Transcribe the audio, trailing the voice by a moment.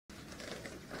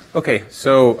Okay,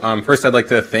 so first I'd like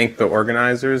to thank the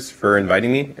organizers for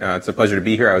inviting me. It's a pleasure to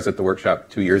be here. I was at the workshop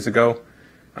 2 years ago,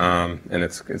 and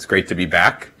it's great to be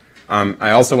back.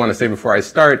 I also want to say before I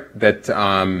start that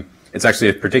it's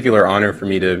actually a particular honor for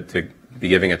me to be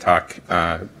giving a talk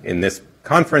in this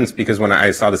conference, because when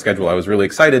I saw the schedule I was really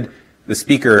excited. The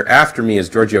speaker after me is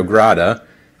Giorgio Grada,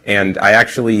 and I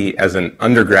actually, as an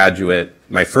undergraduate,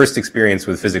 my first experience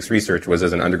with physics research was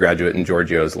as an undergraduate in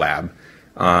Giorgio's lab.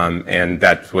 And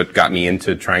that's what got me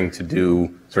into trying to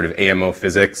do sort of AMO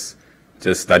physics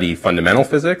to study fundamental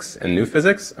physics and new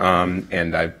physics.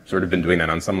 And I've sort of been doing that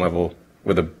on some level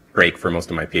with a break for most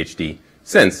of my PhD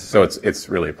since. So it's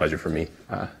really a pleasure for me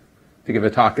to give a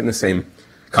talk in the same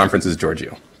conference as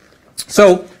Giorgio.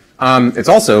 So it's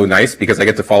also nice because I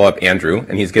get to follow up Andrew,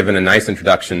 and he's given a nice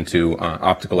introduction to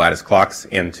optical lattice clocks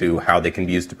and to how they can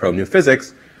be used to probe new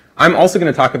physics. I'm also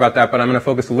going to talk about that, but I'm going to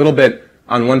focus a little bit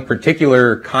on one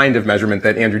particular kind of measurement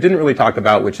that Andrew didn't really talk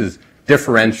about, which is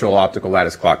differential optical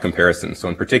lattice clock comparisons. So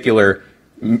in particular,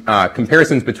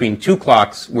 comparisons between two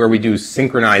clocks where we do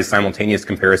synchronized simultaneous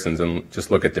comparisons and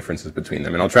just look at differences between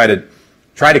them. And I'll try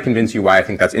to convince you why I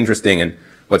think that's interesting and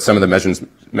what some of the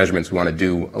measurements we want to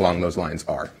do along those lines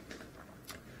are.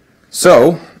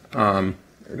 So, there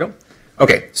we go.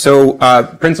 Okay, so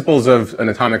principles of an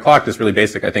atomic clock, just really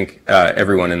basic. I think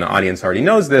everyone in the audience already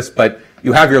knows this, but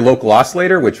you have your local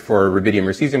oscillator, which for rubidium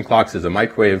or cesium clocks is a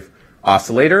microwave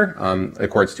oscillator, a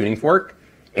quartz tuning fork.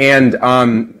 And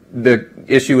the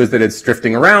issue is that it's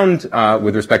drifting around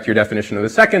with respect to your definition of the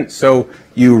second. So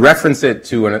you reference it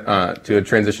to a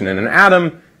transition in an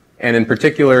atom, and in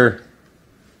particular,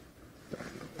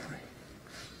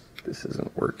 this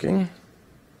isn't working.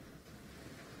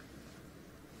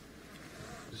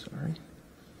 Sorry.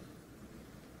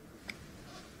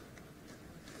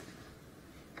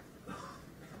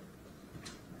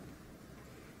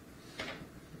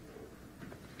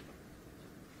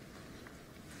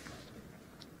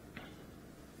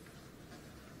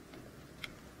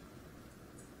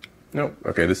 No,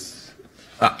 okay,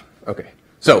 okay.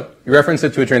 So you reference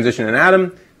it to a transition in an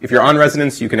atom. If you're on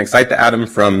resonance, you can excite the atom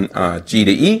from G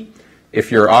to E.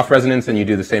 If you're off resonance and you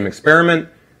do the same experiment,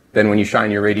 then when you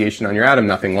shine your radiation on your atom,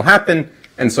 nothing will happen.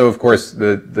 And so, of course,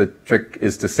 the trick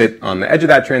is to sit on the edge of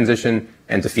that transition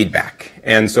and to feed back.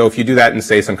 And so if you do that in,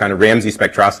 say, some kind of Ramsey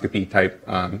spectroscopy type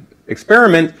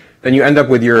experiment, then you end up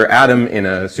with your atom in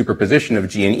a superposition of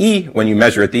G and E. When you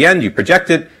measure at the end, you project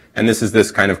it. And this is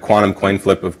this kind of quantum coin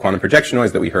flip of quantum projection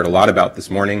noise that we heard a lot about this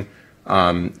morning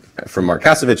from Mark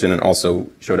Kasovich, and it also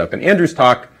showed up in Andrew's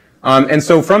talk. And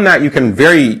so from that, you can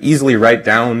very easily write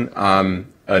down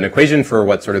an equation for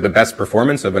what sort of the best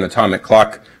performance of an atomic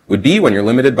clock would be when you're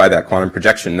limited by that quantum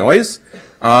projection noise.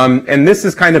 And this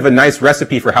is kind of a nice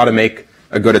recipe for how to make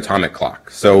a good atomic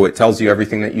clock. So it tells you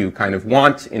everything that you kind of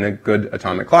want in a good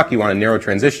atomic clock. You want a narrow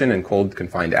transition and cold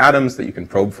confined atoms that you can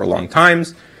probe for long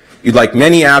times. You'd like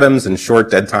many atoms and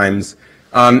short dead times.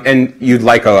 And you'd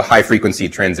like a high frequency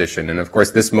transition. And of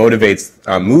course, this motivates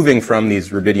moving from these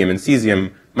rubidium and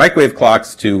cesium microwave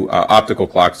clocks to optical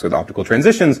clocks with optical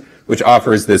transitions, which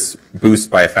offers this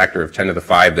boost by a factor of 10 to the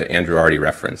 5 that Andrew already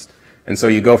referenced. And so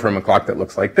you go from a clock that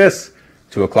looks like this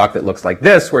to a clock that looks like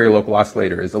this, where your local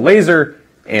oscillator is a laser,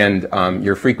 and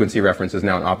your frequency reference is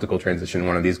now an optical transition,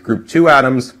 one of these group 2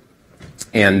 atoms,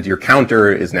 and your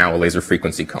counter is now a laser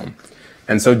frequency comb.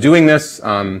 And so doing this,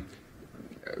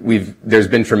 there's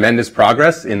been tremendous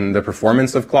progress in the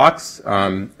performance of clocks,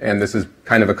 and this is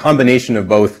kind of a combination of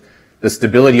both the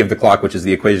stability of the clock, which is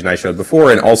the equation I showed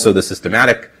before, and also the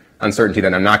systematic uncertainty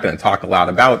that I'm not going to talk a lot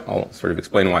about. I'll sort of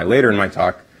explain why later in my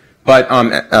talk. But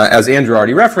as Andrew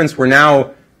already referenced, we're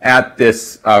now at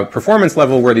this performance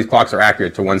level where these clocks are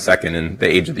accurate to 1 second in the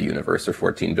age of the universe, or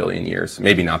 14 billion years.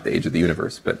 Maybe not the age of the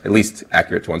universe, but at least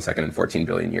accurate to 1 second in 14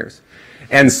 billion years.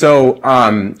 And so,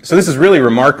 so this is really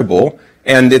remarkable.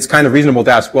 And it's kind of reasonable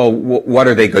to ask, well, what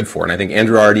are they good for? And I think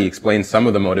Andrew already explained some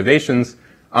of the motivations.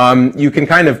 You can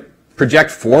kind of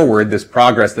project forward this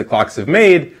progress that clocks have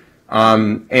made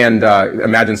and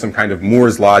imagine some kind of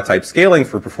Moore's law type scaling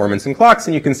for performance in clocks.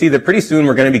 And you can see that pretty soon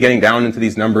we're going to be getting down into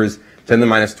these numbers, 10 to the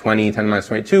minus 20, 10 to the minus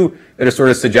 22, that are sort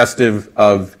of suggestive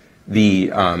of the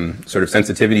sort of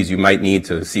sensitivities you might need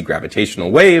to see gravitational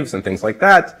waves and things like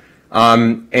that.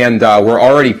 We're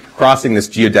already crossing this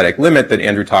geodetic limit that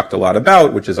Andrew talked a lot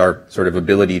about, which is our sort of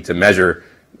ability to measure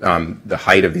the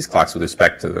height of these clocks with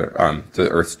respect to the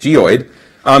Earth's geoid.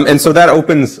 And so that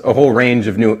opens a whole range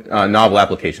of new novel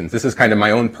applications. This is kind of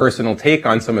my own personal take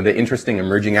on some of the interesting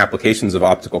emerging applications of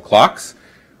optical clocks.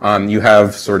 You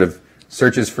have sort of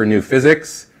searches for new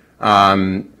physics,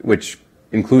 which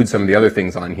include some of the other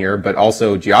things on here, but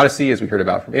also geodesy, as we heard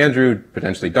about from Andrew,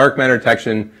 potentially dark matter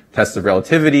detection, tests of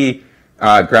relativity,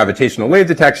 gravitational wave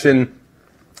detection,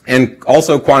 and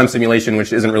also quantum simulation,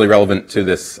 which isn't really relevant to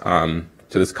this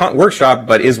workshop,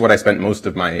 but is what I spent most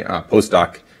of my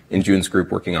postdoc in June's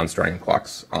group working on strontium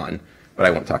clocks on, but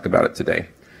I won't talk about it today.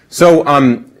 So,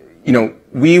 you know,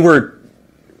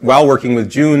 while working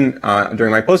with June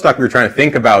during my postdoc, we were trying to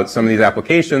think about some of these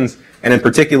applications, and in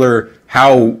particular,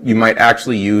 how you might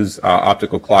actually use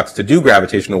optical clocks to do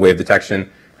gravitational wave detection.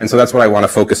 And so that's what I want to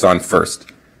focus on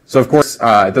first. So of course,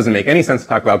 it doesn't make any sense to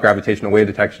talk about gravitational wave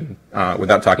detection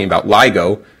without talking about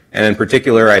LIGO. And in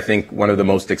particular, I think one of the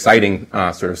most exciting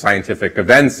sort of scientific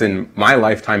events in my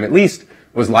lifetime, at least,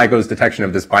 was LIGO's detection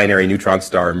of this binary neutron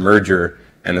star merger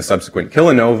and the subsequent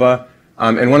kilonova.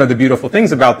 And one of the beautiful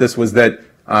things about this was that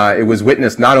it was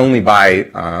witnessed not only by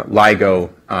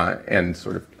LIGO and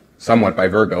sort of somewhat by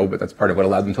Virgo, but that's part of what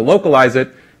allowed them to localize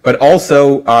it, but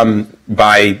also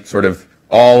by sort of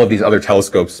all of these other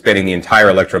telescopes spanning the entire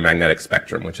electromagnetic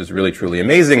spectrum, which is really, truly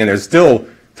amazing. And there's still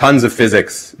tons of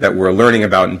physics that we're learning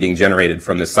about and being generated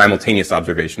from this simultaneous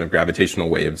observation of gravitational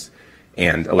waves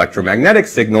and electromagnetic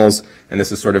signals. And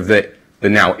this is sort of the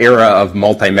now era of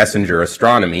multi-messenger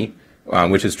astronomy,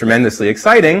 which is tremendously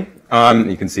exciting.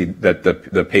 You can see that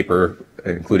the paper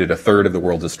included a third of the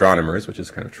world's astronomers, which is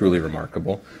kind of truly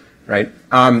remarkable, right?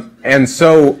 And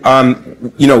so,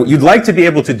 you know, you'd like to be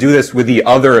able to do this with the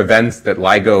other events that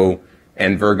LIGO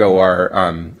and Virgo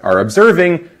are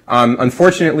observing.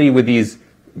 Unfortunately, with these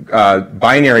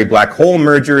binary black hole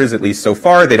mergers, at least so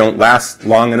far, they don't last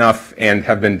long enough and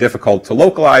have been difficult to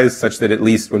localize, such that at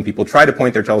least when people try to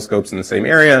point their telescopes in the same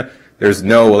area, there's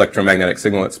no electromagnetic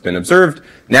signal that's been observed.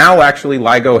 Now, actually,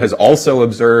 LIGO has also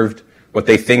observed what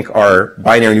they think are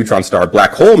binary neutron star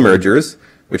black hole mergers,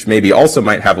 which maybe also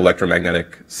might have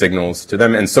electromagnetic signals to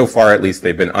them. And so far, at least,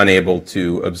 they've been unable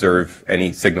to observe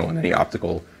any signal in any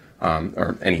optical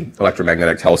or any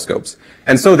electromagnetic telescopes.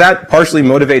 And so that partially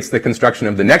motivates the construction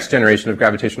of the next generation of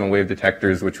gravitational wave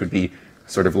detectors, which would be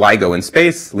sort of LIGO in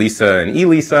space, LISA and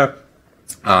ELISA.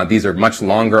 These are much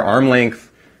longer arm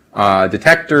length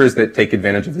detectors that take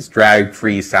advantage of this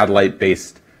drag-free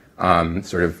satellite-based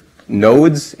sort of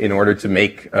nodes in order to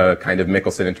make a kind of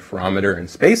Michelson interferometer in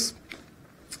space.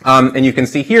 And you can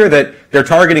see here that they're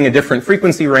targeting a different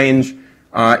frequency range,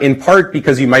 in part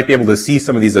because you might be able to see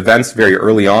some of these events very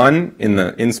early on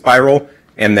in spiral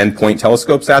and then point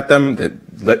telescopes at them.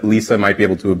 That LISA might be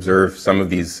able to observe some of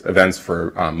these events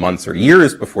for months or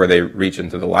years before they reach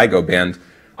into the LIGO band.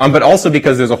 But also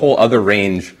because there's a whole other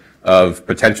range of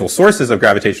potential sources of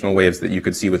gravitational waves that you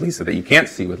could see with LISA that you can't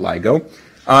see with LIGO.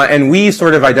 And we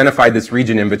sort of identified this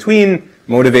region in between,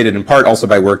 motivated in part also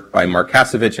by work by Mark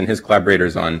Kasevich and his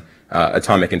collaborators on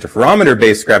atomic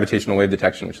interferometer-based gravitational wave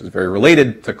detection, which is very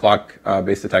related to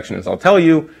clock-based detection, as I'll tell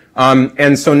you.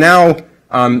 And so now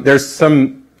there's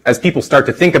some, as people start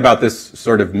to think about this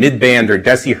sort of mid-band or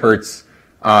decihertz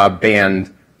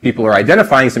band, people are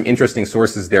identifying some interesting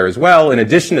sources there as well, in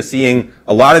addition to seeing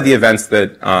a lot of the events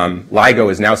that LIGO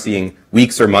is now seeing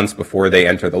weeks or months before they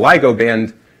enter the LIGO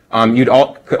band.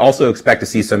 Could also expect to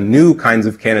see some new kinds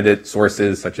of candidate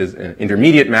sources, such as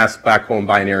intermediate mass black hole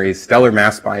binaries, stellar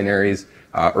mass binaries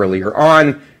earlier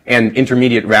on, and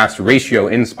intermediate mass ratio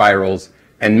in spirals,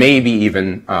 and maybe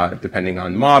even, depending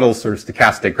on models, sort of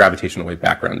stochastic gravitational wave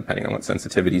background, depending on what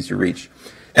sensitivities you reach.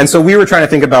 And so we were trying to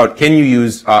think about, can you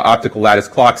use optical lattice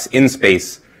clocks in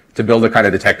space to build a kind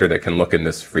of detector that can look in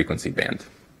this frequency band?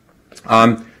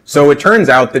 So it turns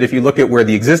out that if you look at where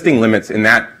the existing limits in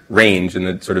that range, in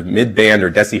the sort of mid-band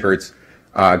or decihertz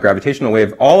gravitational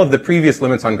wave, all of the previous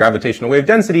limits on gravitational wave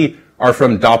density are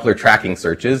from Doppler tracking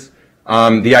searches.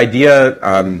 The idea,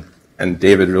 and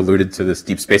David alluded to this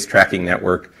deep space tracking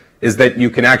network, is that you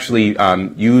can actually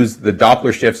use the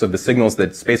Doppler shifts of the signals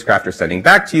that spacecraft are sending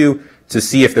back to you to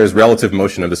see if there's relative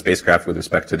motion of the spacecraft with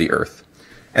respect to the Earth.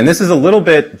 And this is a little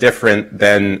bit different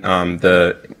than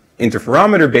the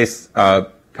interferometer-based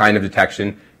kind of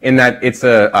detection, in that it's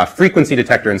a frequency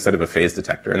detector instead of a phase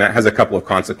detector. And that has a couple of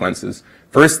consequences.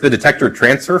 First, the detector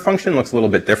transfer function looks a little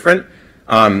bit different.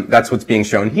 That's what's being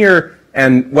shown here.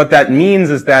 And what that means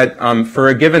is that for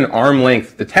a given arm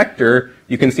length detector,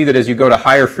 you can see that as you go to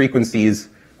higher frequencies,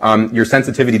 your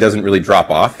sensitivity doesn't really drop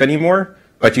off anymore,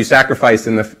 but you sacrifice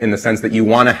in the sense that you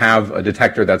want to have a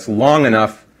detector that's long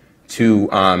enough to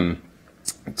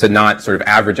not sort of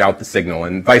average out the signal,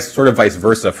 and vice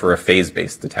versa for a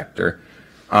phase-based detector.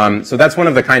 So that's one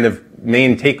of the kind of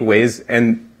main takeaways.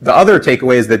 And the other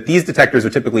takeaway is that these detectors are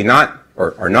typically not,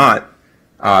 or are not,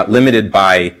 limited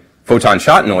by photon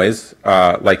shot noise,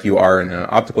 like you are in an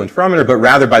optical interferometer, but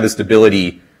rather by the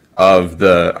stability of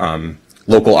the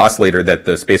local oscillator that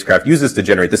the spacecraft uses to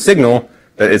generate the signal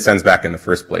that it sends back in the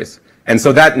first place. And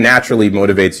so that naturally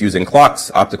motivates using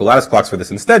clocks, optical lattice clocks for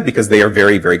this instead, because they are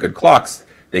very, very good clocks.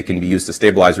 They can be used to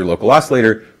stabilize your local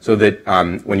oscillator so that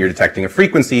when you're detecting a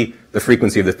frequency, the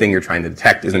frequency of the thing you're trying to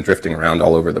detect isn't drifting around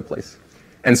all over the place.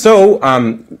 And so,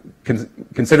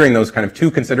 considering those kind of two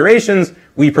considerations,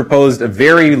 we proposed a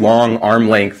very long arm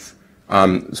length,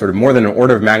 sort of more than an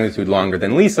order of magnitude longer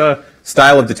than LISA,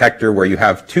 style of detector where you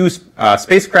have two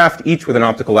spacecraft, each with an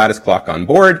optical lattice clock on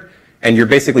board, and you're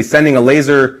basically sending a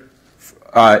laser.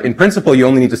 In principle, you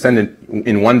only need to send it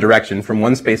in one direction from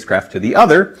one spacecraft to the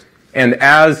other, and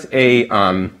as a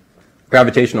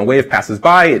gravitational wave passes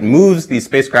by, it moves these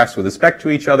spacecrafts with respect to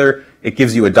each other. It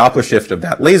gives you a Doppler shift of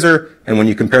that laser, and when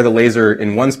you compare the laser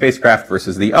in one spacecraft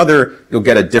versus the other, you'll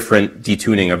get a different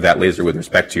detuning of that laser with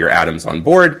respect to your atoms on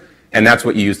board, and that's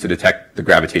what you use to detect the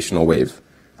gravitational wave.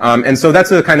 And so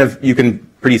that's a kind of, you can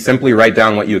pretty simply write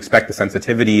down what you expect the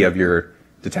sensitivity of your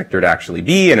detector to actually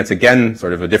be, and it's again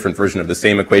sort of a different version of the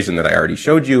same equation that I already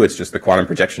showed you. It's just the quantum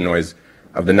projection noise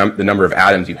of the number of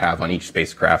atoms you have on each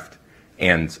spacecraft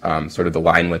and sort of the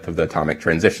line width of the atomic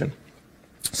transition.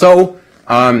 So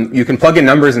you can plug in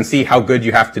numbers and see how good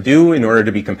you have to do in order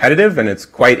to be competitive, and it's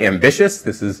quite ambitious.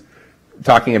 This is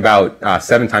talking about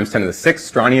 7 times 10 to the 6th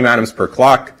strontium atoms per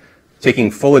clock, taking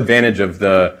full advantage of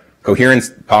the coherence,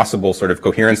 possible sort of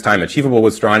coherence time achievable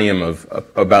with strontium of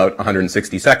about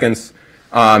 160 seconds.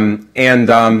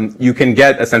 You can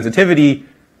get a sensitivity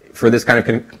for this kind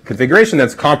of configuration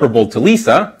that's comparable to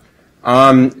LISA,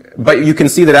 but you can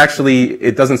see that actually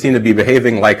it doesn't seem to be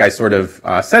behaving like I sort of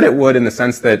said it would, in the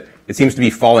sense that it seems to be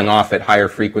falling off at higher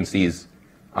frequencies,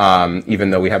 even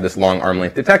though we have this long arm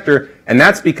length detector. And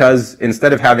that's because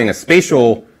instead of having a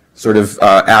spatial sort of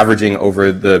averaging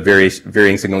over the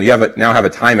varying signal, you now have a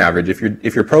time average.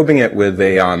 If you're probing it with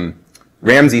a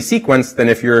Ramsey sequence, then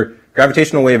if your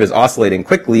gravitational wave is oscillating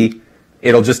quickly,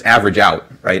 it'll just average out,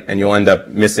 right? And you'll end up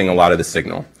missing a lot of the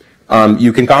signal.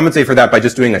 You can compensate for that by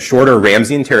just doing a shorter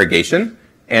Ramsey interrogation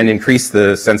and increase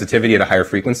the sensitivity at a higher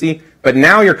frequency. But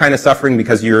now you're kind of suffering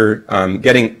because you're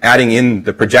adding in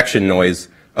the projection noise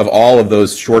of all of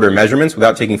those shorter measurements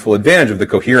without taking full advantage of the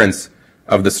coherence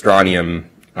of the strontium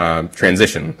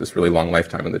transition, this really long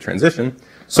lifetime of the transition.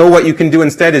 So what you can do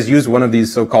instead is use one of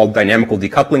these so-called dynamical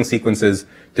decoupling sequences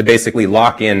to basically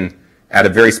lock in at a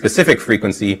very specific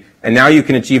frequency, and now you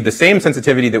can achieve the same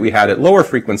sensitivity that we had at lower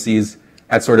frequencies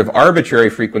at sort of arbitrary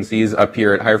frequencies up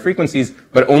here at higher frequencies,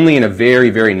 but only in a very,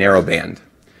 very narrow band.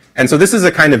 And so this is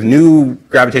a kind of new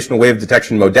gravitational wave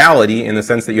detection modality in the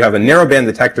sense that you have a narrow band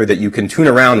detector that you can tune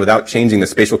around without changing the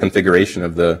spatial configuration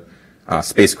of the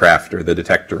spacecraft or the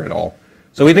detector at all.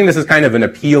 So we think this is kind of an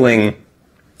appealing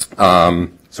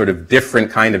sort of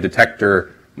different kind of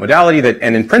detector modality that,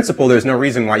 and in principle, there's no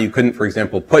reason why you couldn't, for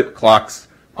example, put clocks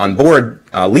on board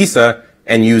LISA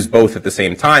and use both at the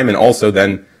same time, and also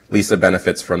then LISA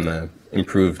benefits from the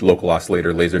improved local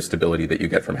oscillator laser stability that you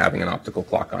get from having an optical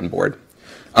clock on board.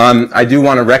 I do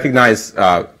want to recognize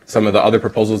some of the other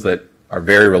proposals that are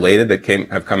very related that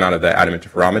have come out of the atom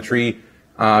interferometry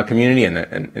community and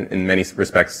in many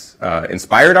respects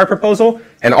inspired our proposal.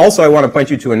 And also I want to point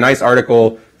you to a nice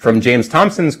article from James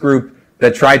Thompson's group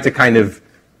that tried to kind of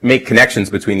make connections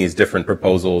between these different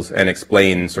proposals and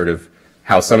explain sort of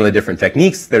how some of the different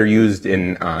techniques that are used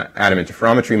in atom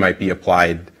interferometry might be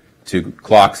applied to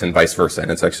clocks and vice versa. And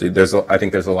it's actually, I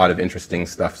think there's a lot of interesting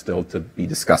stuff still to be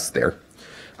discussed there.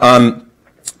 But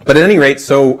at any rate,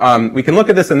 so we can look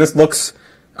at this, and this looks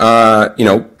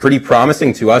pretty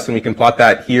promising to us, and we can plot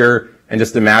that here and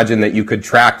just imagine that you could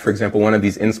track, for example, one of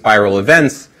these in-spiral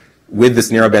events with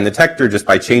this narrowband detector just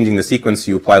by changing the sequence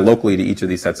you apply locally to each of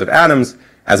these sets of atoms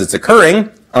as it's occurring.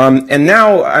 And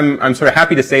now I'm sort of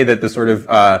happy to say that the sort of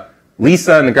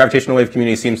LISA and the gravitational wave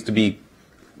community seems to be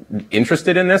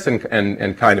interested in this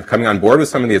and kind of coming on board with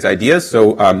some of these ideas.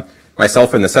 So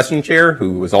myself and the session chair,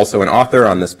 who was also an author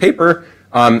on this paper,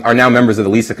 are now members of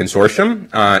the LISA consortium.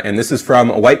 And this is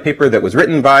from a white paper that was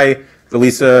written by the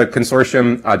LISA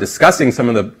consortium discussing some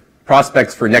of the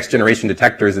prospects for next generation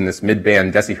detectors in this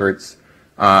mid-band decihertz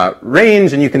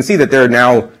range. And you can see that they're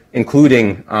now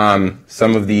including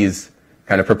some of these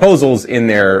kind of proposals in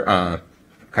their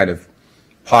kind of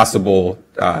possible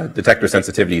detector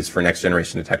sensitivities for next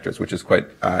generation detectors, which is quite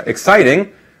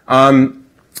exciting.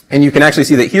 And you can actually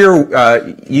see that here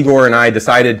Igor and I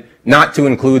decided not to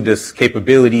include this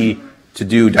capability to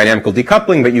do dynamical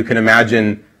decoupling, but you can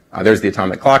imagine There's the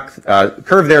atomic clock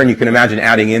curve there, and you can imagine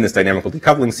adding in this dynamical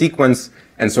decoupling sequence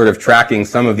and sort of tracking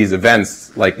some of these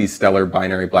events, like these stellar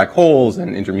binary black holes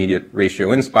and intermediate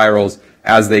ratio in spirals,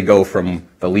 as they go from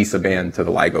the LISA band to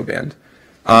the LIGO band.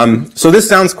 So this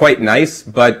sounds quite nice,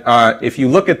 but if you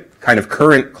look at kind of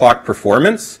current clock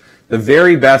performance, the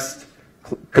very best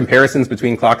comparisons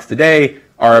between clocks today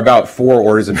are about 4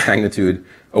 orders of magnitude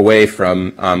away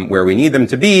from where we need them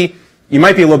to be. You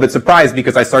might be a little bit surprised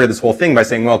because I started this whole thing by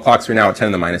saying, well, clocks are now at 10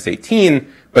 to the minus 18,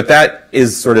 but that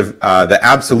is sort of the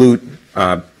absolute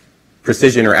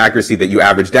precision or accuracy that you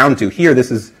average down to. Here,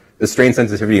 this is the strain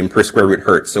sensitivity in per square root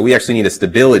hertz. So we actually need a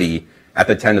stability at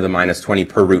the 10 to the minus 20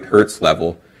 per root hertz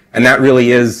level. And that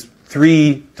really is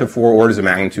 3 to 4 orders of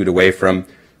magnitude away from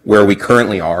where we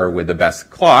currently are with the best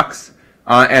clocks.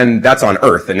 And that's on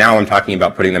Earth. And now I'm talking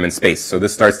about putting them in space. So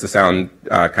this starts to sound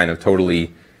kind of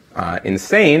totally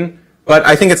insane. But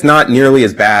I think it's not nearly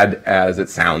as bad as it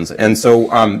sounds. And so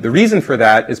the reason for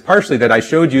that is partially that I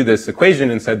showed you this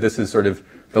equation and said this is sort of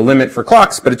the limit for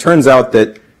clocks. But it turns out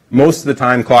that most of the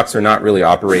time clocks are not really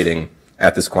operating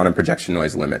at this quantum projection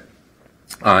noise limit.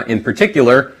 In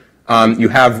particular, you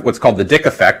have what's called the Dick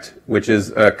effect, which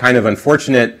is a kind of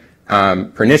unfortunate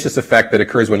pernicious effect that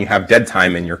occurs when you have dead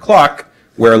time in your clock,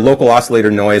 where local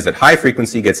oscillator noise at high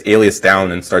frequency gets aliased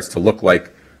down and starts to look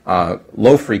like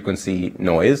low frequency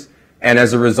noise. And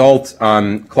as a result,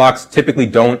 clocks typically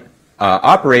don't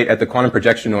operate at the quantum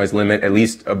projection noise limit, at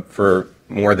least for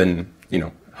more than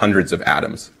hundreds of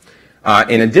atoms.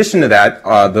 In addition to that,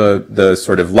 the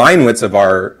sort of line widths of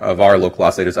our local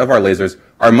oscillators, of our lasers,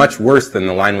 are much worse than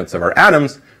the line widths of our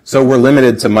atoms. So we're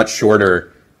limited to much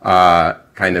shorter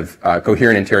kind of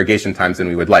coherent interrogation times than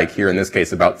we would like. Here, in this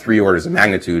case, about 3 orders of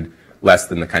magnitude less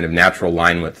than the kind of natural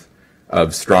line width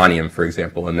of strontium, for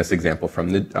example, in this example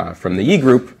from the E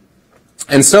group.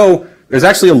 And so there's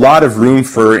actually a lot of room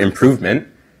for improvement.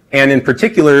 And in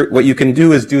particular, what you can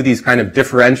do is do these kind of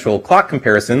differential clock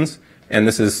comparisons. And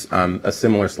this is a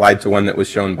similar slide to one that was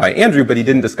shown by Andrew, but he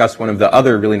didn't discuss one of the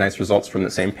other really nice results from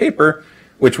the same paper,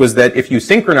 which was that if you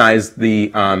synchronize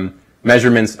the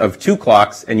measurements of 2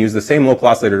 clocks and use the same local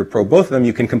oscillator to probe both of them,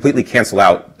 you can completely cancel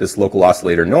out this local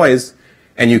oscillator noise,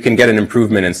 and you can get an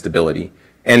improvement in stability.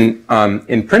 And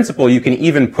in principle, you can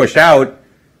even push out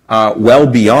well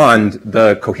beyond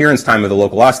the coherence time of the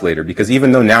local oscillator, because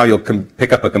even though now you'll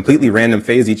pick up a completely random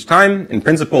phase each time, in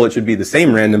principle it should be the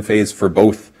same random phase for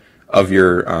both of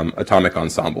your atomic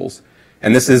ensembles.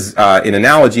 And this is in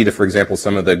analogy to, for example,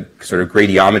 some of the sort of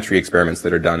gradiometry experiments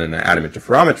that are done in the atom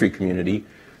interferometry community.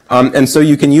 And so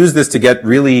you can use this to get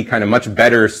really kind of much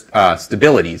better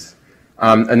stabilities.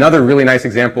 Another really nice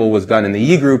example was done in the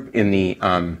E group in the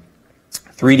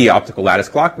 3D optical lattice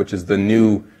clock, which is the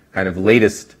new kind of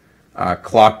latest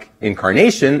clock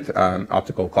incarnation,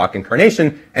 optical clock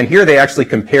incarnation. And here they actually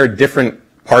compared different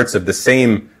parts of the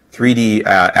same 3D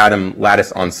atom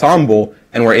lattice ensemble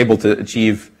and were able to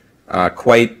achieve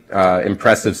quite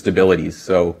impressive stabilities.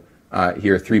 So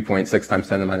here 3.6 times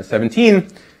 10 to the minus 17.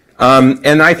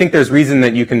 And I think there's reason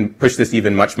that you can push this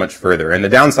even much, much further. And the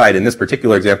downside in this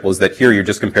particular example is that here you're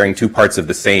just comparing 2 parts of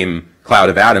the same cloud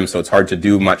of atoms, so it's hard to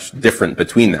do much different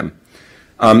between them.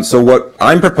 So what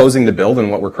I'm proposing to build, and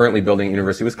what we're currently building at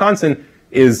University of Wisconsin,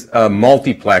 is a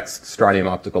multiplexed strontium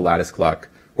optical lattice clock,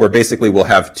 where basically we'll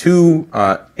have 2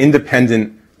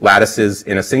 independent lattices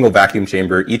in a single vacuum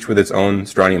chamber, each with its own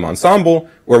strontium ensemble,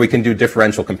 where we can do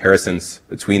differential comparisons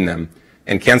between them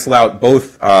and cancel out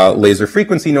both laser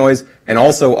frequency noise and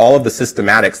also all of the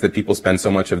systematics that people spend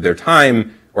so much of their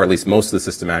time, or at least most of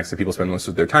the systematics that people spend most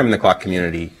of their time in the clock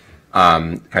community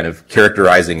kind of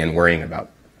characterizing and worrying about.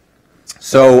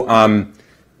 So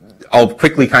I'll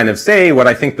quickly kind of say what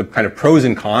I think the kind of pros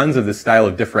and cons of this style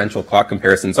of differential clock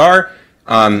comparisons are.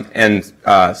 And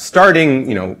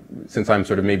starting, since I'm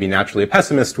sort of maybe naturally a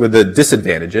pessimist, with the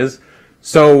disadvantages.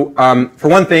 So for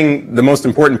one thing, the most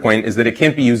important point is that it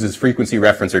can't be used as frequency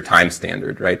reference or time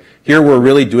standard, right? Here we're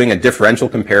really doing a differential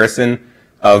comparison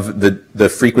of the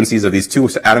frequencies of these 2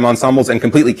 atom ensembles and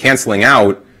completely canceling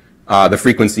out the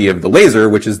frequency of the laser,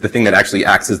 which is the thing that actually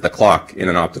acts as the clock in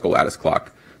an optical lattice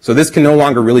clock. So this can no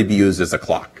longer really be used as a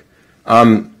clock.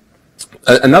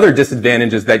 Another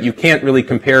disadvantage is that you can't really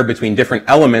compare between different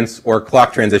elements or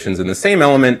clock transitions in the same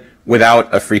element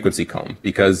without a frequency comb,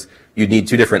 because you'd need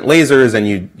 2 different lasers and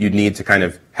you'd need to kind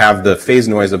of have the phase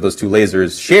noise of those 2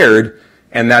 lasers shared,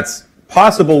 and that's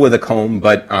possible with a comb,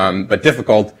 but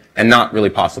difficult, and not really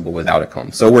possible without a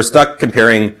comb. So we're stuck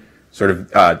comparing sort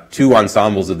of 2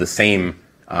 ensembles of the same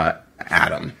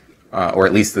atom, or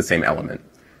at least the same element.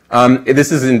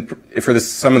 This is, for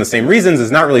some of the same reasons,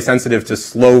 is not really sensitive to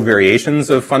slow variations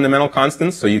of fundamental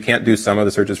constants, so you can't do some of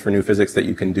the searches for new physics that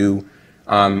you can do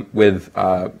with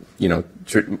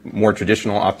more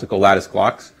traditional optical lattice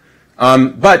clocks.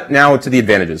 But now to the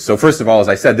advantages. So first of all, as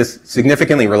I said, this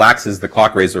significantly relaxes the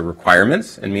clock razor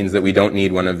requirements and means that we don't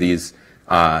need one of these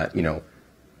 10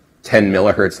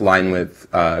 millihertz line width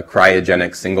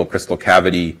cryogenic single crystal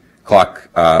cavity clock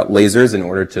lasers in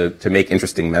order to make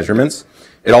interesting measurements.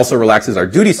 It also relaxes our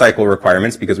duty cycle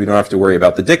requirements because we don't have to worry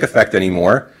about the Dick effect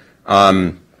anymore.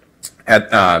 At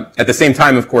the same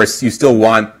time, of course, you still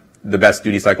want the best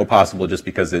duty cycle possible just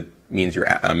because it means you're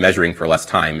measuring for less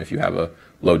time if you have a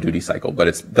low duty cycle, but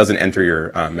it doesn't enter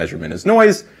your measurement as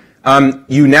noise.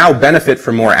 You now benefit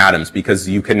from more atoms because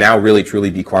you can now really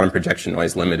truly be quantum projection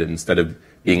noise limited instead of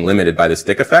being limited by the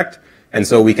Stick effect. And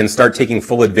so we can start taking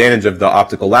full advantage of the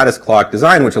optical lattice clock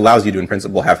design, which allows you to, in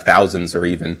principle, have thousands or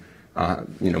even,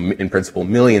 in principle,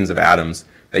 millions of atoms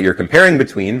that you're comparing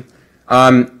between.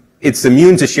 It's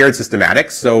immune to shared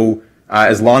systematics, so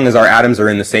as long as our atoms are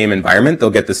in the same environment, they'll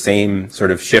get the same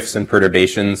sort of shifts and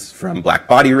perturbations from black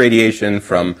body radiation,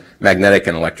 from magnetic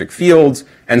and electric fields.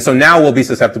 And so now we'll be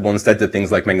susceptible instead to things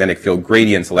like magnetic field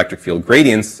gradients, electric field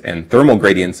gradients, and thermal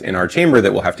gradients in our chamber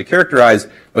that we'll have to characterize,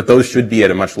 but those should be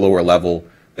at a much lower level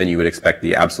than you would expect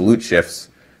the absolute shifts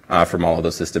from all of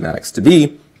those systematics to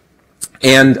be.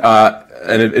 And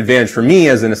an advantage for me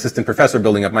as an assistant professor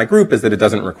building up my group is that it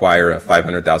doesn't require a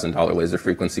 $500,000 laser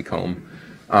frequency comb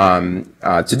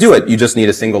to do it. You just need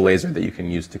a single laser that you can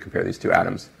use to compare these two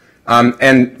atoms.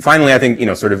 And finally, I think,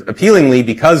 sort of appealingly,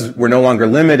 because we're no longer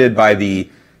limited by the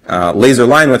laser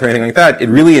line width or anything like that, it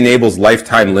really enables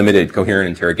lifetime limited coherent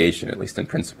interrogation, at least in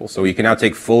principle. So you can now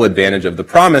take full advantage of the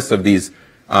promise of these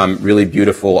really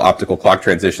beautiful optical clock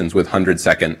transitions with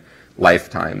 100-second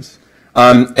lifetimes.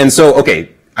 And so,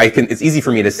 okay, it's easy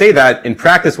for me to say that. In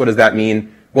practice, what does that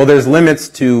mean? Well, there's limits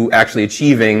to actually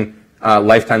achieving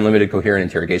lifetime limited coherent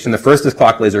interrogation. The first is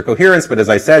clock laser coherence, but as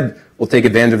I said, we'll take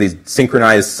advantage of these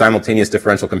synchronized simultaneous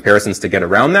differential comparisons to get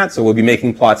around that. So we'll be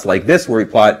making plots like this, where we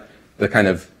plot the kind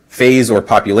of phase or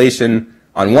population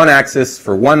on one axis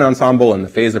for one ensemble and the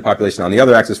phase or population on the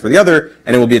other axis for the other,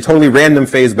 and it will be a totally random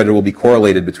phase, but it will be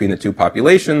correlated between the two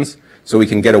populations, so we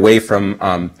can get away from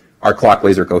our clock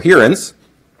laser coherence.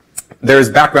 There's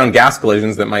background gas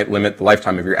collisions that might limit the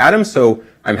lifetime of your atoms, so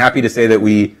I'm happy to say that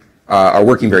we are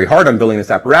working very hard on building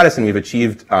this apparatus, and we've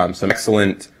achieved some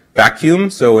excellent vacuum.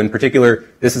 So in particular,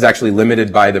 this is actually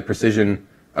limited by the precision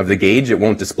of the gauge. It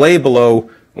won't display below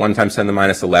 1 ×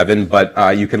 10⁻11,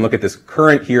 but you can look at this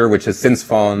current here, which has since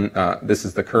fallen. This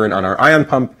is the current on our ion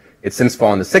pump. It's since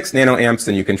fallen to 6 nanoamps,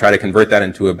 and you can try to convert that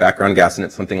into a background gas, and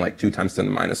it's something like 2 ×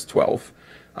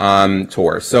 10⁻12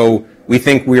 torr. So we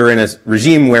think we're in a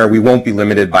regime where we won't be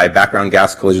limited by background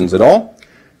gas collisions at all.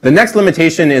 The next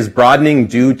limitation is broadening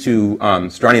due to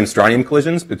strontium-strontium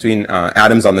collisions between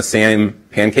atoms on the same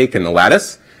pancake in the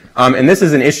lattice. And this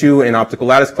is an issue in optical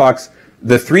lattice clocks.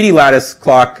 The 3D lattice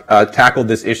clock tackled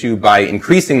this issue by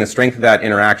increasing the strength of that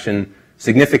interaction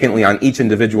significantly on each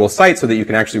individual site so that you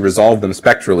can actually resolve them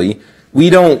spectrally.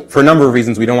 We don't, for a number of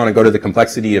reasons, we don't want to go to the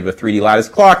complexity of a 3D lattice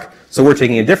clock, so we're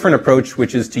taking a different approach,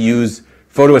 which is to use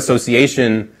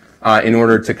photoassociation in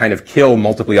order to kind of kill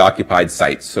multiply occupied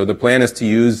sites. So the plan is to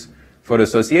use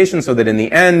photoassociation so that in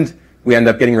the end, we end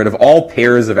up getting rid of all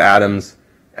pairs of atoms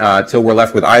till we're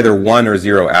left with either 1 or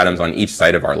 0 atoms on each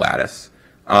side of our lattice.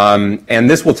 And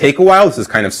this will take a while. This is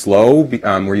kind of slow.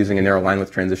 We're using a narrow line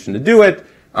width transition to do it.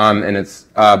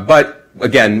 But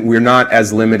again, we're not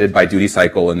as limited by duty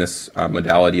cycle in this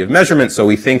modality of measurement. So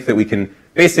we think that we can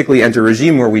basically enter a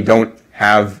regime where we don't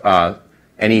have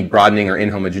any broadening or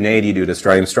inhomogeneity due to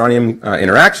strontium-strontium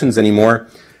interactions anymore.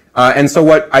 And so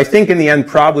what I think in the end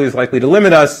probably is likely to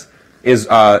limit us is,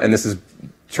 and this is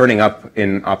turning up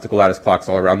in optical lattice clocks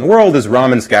all around the world, is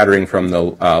Raman scattering from the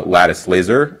lattice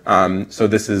laser. So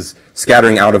this is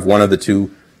scattering out of one of the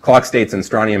two clock states in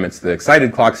strontium. It's the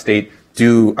excited clock state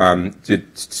due to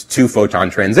 2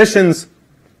 photon transitions.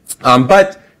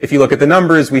 But if you look at the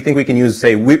numbers, we think we can use,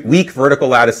 say, weak vertical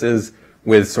lattices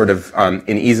with sort of and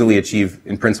easily achieve,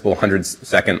 in principle,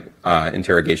 100-second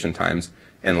interrogation times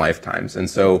and lifetimes. And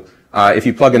so if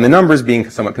you plug in the numbers, being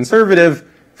somewhat conservative,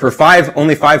 for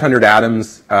only 500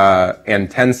 atoms and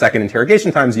 10-second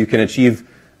interrogation times, you can achieve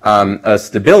a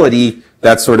stability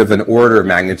that's sort of an order of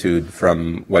magnitude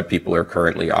from what people are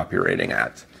currently operating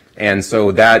at. And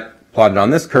so that, plotted on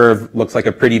this curve, looks like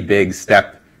a pretty big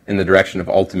step in the direction of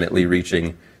ultimately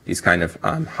reaching these kind of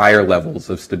higher levels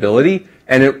of stability.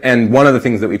 And one of the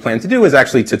things that we plan to do is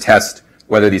actually to test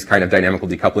whether these kind of dynamical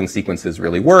decoupling sequences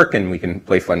really work, and we can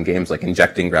play fun games like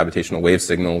injecting gravitational wave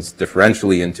signals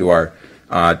differentially into our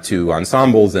two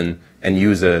ensembles and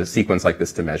use a sequence like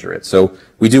this to measure it. So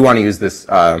we do want to use this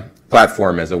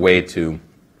platform as a way to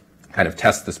kind of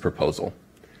test this proposal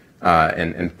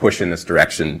and push in this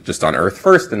direction just on Earth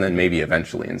first, and then maybe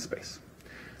eventually in space.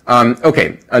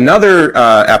 Okay, another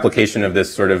application of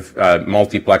this sort of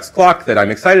multiplex clock that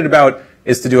I'm excited about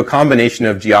is to do a combination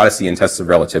of geodesy and tests of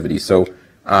relativity. So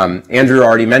Andrew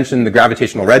already mentioned the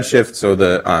gravitational redshift, so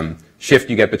the shift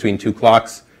you get between two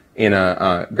clocks in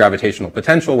a gravitational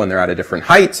potential when they're at a different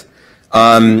height.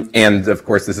 And of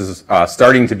course, this is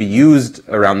starting to be used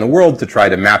around the world to try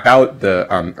to map out the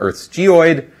Earth's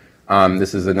geoid.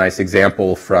 This is a nice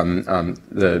example from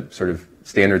the sort of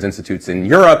standards institutes in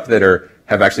Europe that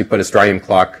have actually put a strontium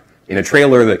clock in a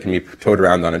trailer that can be towed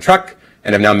around on a truck,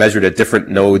 and have now measured at different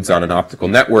nodes on an optical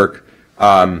network,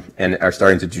 and are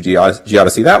starting to do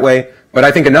geodesy that way. But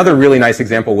I think another really nice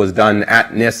example was done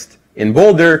at NIST in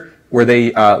Boulder, where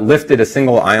they lifted a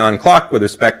single ion clock with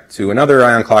respect to another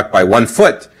ion clock by 1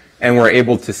 foot, and were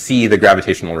able to see the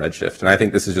gravitational redshift. And I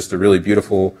think this is just a really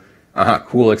beautiful,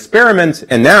 cool experiment.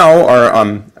 And now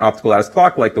our optical lattice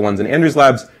clock, like the ones in Andrew's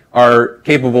labs, are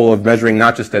capable of measuring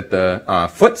not just at the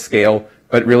foot scale,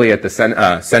 but really at the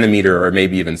centimeter or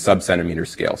maybe even sub-centimeter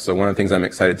scale. So one of the things I'm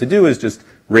excited to do is just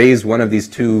raise one of these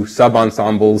two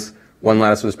sub-ensembles, one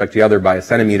lattice with respect to the other, by a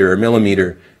centimeter or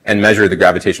millimeter, and measure the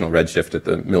gravitational redshift at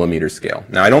the millimeter scale.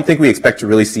 Now, I don't think we expect to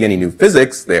really see any new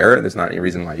physics there. There's not any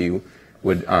reason why you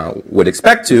would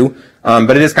expect to,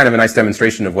 but it is kind of a nice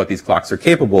demonstration of what these clocks are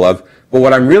capable of. But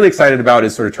what I'm really excited about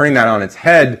is sort of turning that on its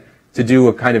head to do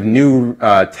a kind of new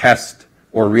test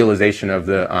or realization of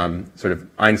the sort of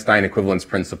Einstein equivalence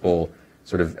principle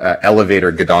sort of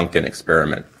elevator Gedanken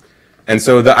experiment. And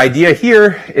so the idea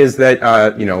here is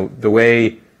that, you know,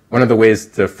 one of the ways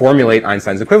to formulate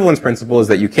Einstein's equivalence principle is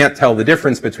that you can't tell the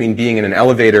difference between being in an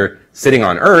elevator sitting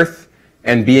on Earth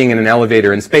and being in an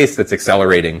elevator in space that's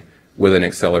accelerating with an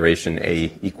acceleration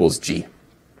a equals g.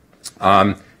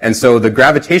 And so the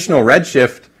gravitational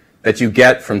redshift that you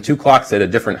get from two clocks at a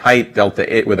different height,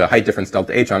 delta A, with a height difference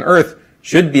delta H on Earth,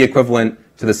 should be equivalent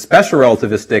to the special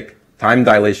relativistic time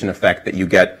dilation effect that you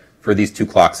get for these two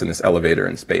clocks in this elevator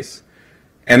in space.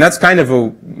 And that's kind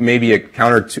of maybe a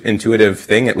counterintuitive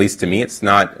thing, at least to me. It's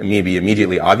not maybe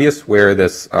immediately obvious where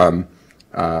this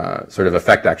sort of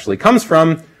effect actually comes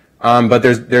from, but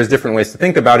there's different ways to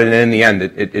think about it, and in the end,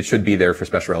 it should be there for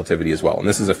special relativity as well. And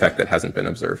this is an effect that hasn't been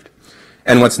observed.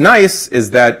 And what's nice is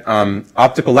that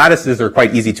optical lattices are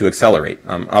quite easy to accelerate.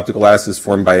 Optical lattices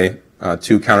formed by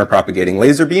two counterpropagating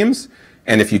laser beams,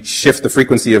 and if you shift the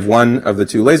frequency of one of the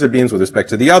two laser beams with respect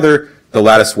to the other, the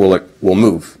lattice will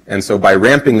move. And so by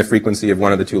ramping the frequency of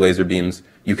one of the two laser beams,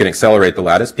 you can accelerate the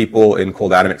lattice. People in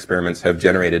cold atom experiments have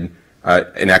generated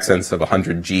in excess of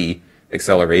 100 g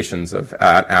accelerations of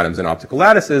atoms in optical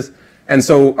lattices. And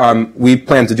so we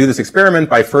plan to do this experiment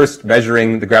by first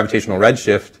measuring the gravitational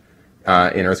redshift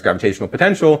in Earth's gravitational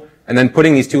potential, and then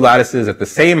putting these two lattices at the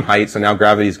same height, so now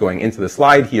gravity is going into the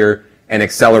slide here, and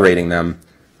accelerating them.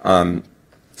 The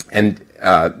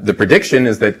prediction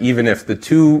is that even if the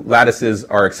two lattices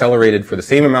are accelerated for the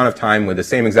same amount of time with the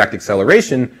same exact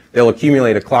acceleration, they'll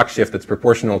accumulate a clock shift that's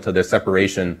proportional to their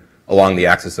separation along the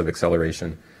axis of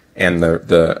acceleration and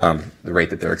the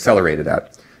rate that they're accelerated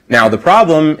at. Now, the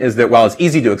problem is that while it's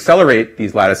easy to accelerate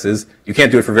these lattices, you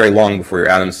can't do it for very long before your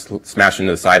atoms smash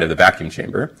into the side of the vacuum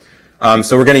chamber.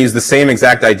 So we're going to use the same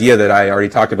exact idea that I already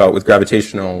talked about with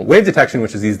gravitational wave detection,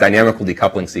 which is these dynamical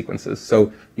decoupling sequences.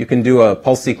 So you can do a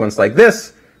pulse sequence like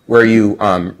this, where you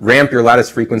ramp your lattice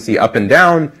frequency up and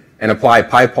down and apply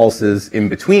pi pulses in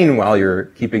between while you're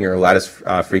keeping your lattice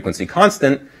frequency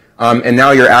constant. And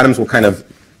now your atoms will kind of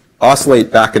oscillate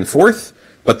back and forth,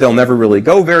 but they'll never really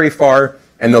go very far,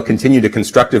 and they'll continue to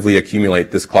constructively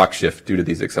accumulate this clock shift due to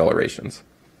these accelerations.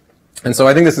 And so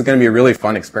I think this is going to be a really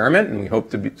fun experiment, and we hope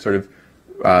to be, sort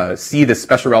of see this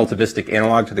special relativistic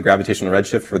analog to the gravitational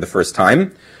redshift for the first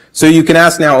time. So you can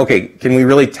ask now, okay, can we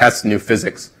really test new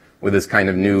physics with this kind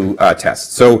of new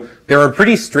test? So there are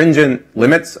pretty stringent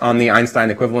limits on the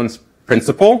Einstein equivalence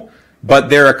principle, but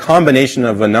they're a combination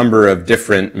of a number of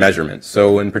different measurements.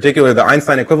 So in particular, the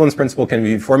Einstein equivalence principle can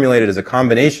be formulated as a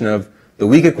combination of the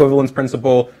weak equivalence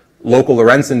principle, local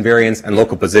Lorentz invariance, and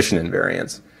local position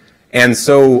invariance. And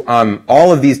so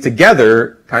all of these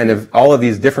together, all of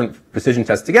these different precision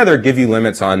tests together give you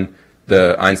limits on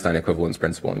the Einstein equivalence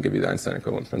principle and give you the Einstein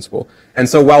equivalence principle. And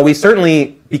so while we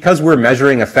certainly, because we're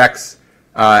measuring effects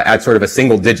at sort of a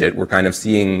single digit, we're kind of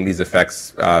seeing these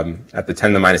effects at the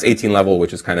 10⁻18 level,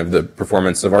 which is kind of the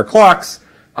performance of our clocks.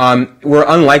 we're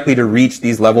unlikely to reach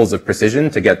these levels of precision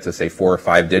to get to, say, 4 or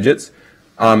 5 digits.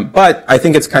 But I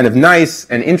think it's kind of nice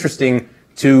and interesting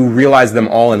to realize them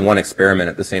all in one experiment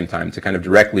at the same time, to kind of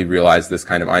directly realize this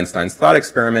kind of Einstein's thought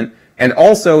experiment. And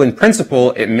also, in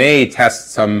principle, it may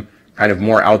test some kind of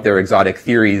more out there exotic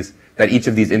theories that each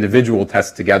of these individual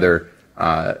tests together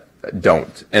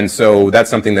don't. And so that's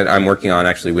something that I'm working on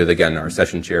actually with, again, our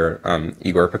session chair,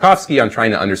 Igor Pekovsky, on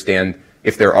trying to understand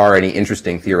if there are any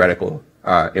interesting theoretical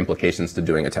implications to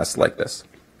doing a test like this.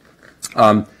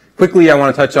 Quickly, I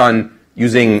want to touch on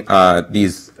using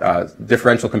these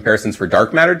differential comparisons for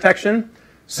dark matter detection.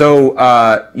 So,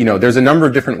 there's a number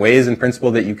of different ways in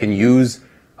principle that you can use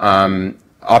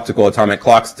optical atomic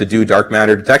clocks to do dark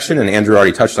matter detection, and Andrew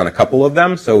already touched on a couple of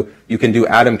them. So you can do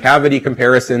atom cavity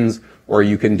comparisons, or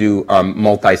you can do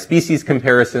multi-species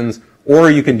comparisons,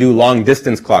 or you can do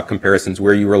long-distance clock comparisons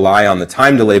where you rely on the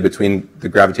time delay between the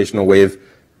gravitational wave,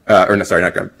 in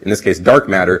this case, dark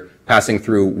matter, passing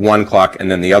through one clock and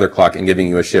then the other clock and giving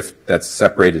you a shift that's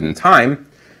separated in time.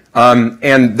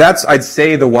 And that's, I'd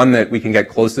say, the one that we can get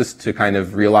closest to kind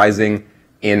of realizing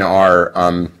in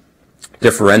our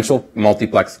differential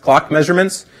multiplex clock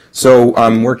measurements. So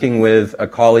I'm working with a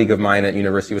colleague of mine at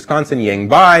University of Wisconsin, Yang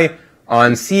Bai,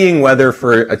 on seeing whether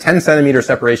for a 10 centimeter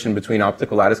separation between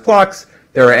optical lattice clocks,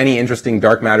 there are any interesting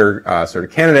dark matter sort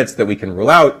of candidates that we can rule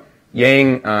out.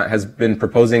 Yang has been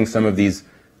proposing some of these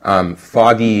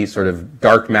foggy sort of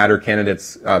dark matter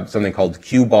candidates, something called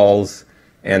Q balls,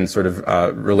 and sort of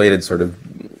related sort of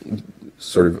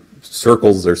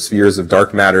circles or spheres of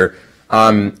dark matter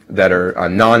that are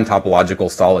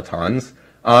non-topological solitons.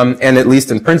 And at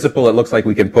least in principle, it looks like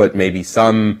we can put maybe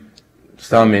some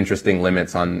interesting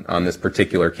limits on this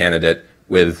particular candidate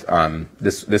with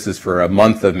this is for a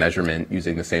month of measurement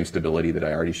using the same stability that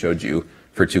I already showed you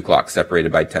for two clocks separated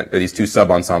by 10, or these two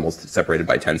sub-ensembles separated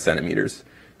by 10 centimeters.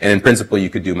 And in principle, you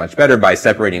could do much better by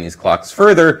separating these clocks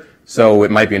further. So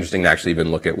it might be interesting to actually even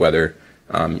look at whether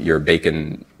your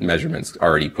Bacon measurements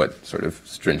already put sort of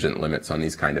stringent limits on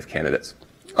these kind of candidates.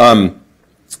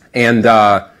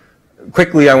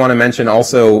 Quickly, I want to mention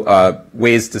also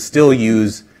ways to still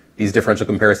use these differential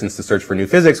comparisons to search for new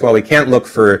physics. While we can't look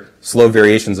for slow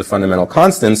variations of fundamental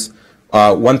constants,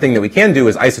 one thing that we can do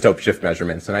is isotope shift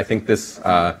measurements. And I think this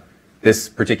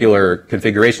particular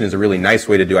configuration is a really nice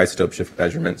way to do isotope shift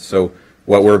measurements. So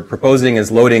what we're proposing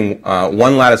is loading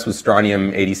one lattice with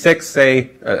strontium-86,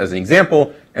 say, as an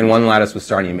example, and one lattice with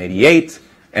strontium-88,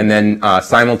 and then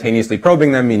simultaneously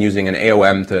probing them and using an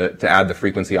AOM to add the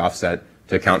frequency offset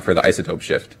to account for the isotope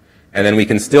shift. And then we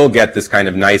can still get this kind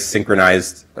of nice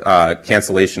synchronized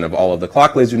cancellation of all of the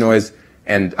clock laser noise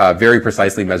and very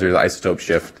precisely measure the isotope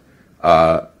shift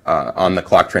on the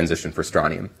clock transition for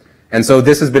strontium. And so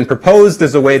this has been proposed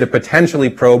as a way to potentially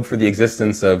probe for the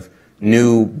existence of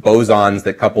new bosons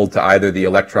that couple to either the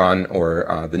electron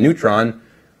or the neutron.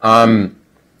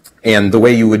 And the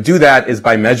way you would do that is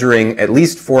by measuring at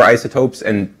least 4 isotopes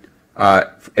and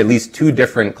at least 2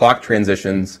 different clock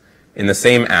transitions in the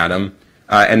same atom,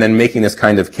 and then making this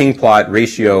kind of king plot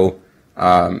ratio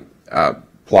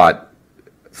plot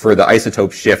for the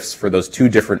isotope shifts for those 2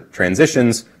 different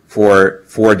transitions for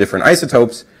 4 different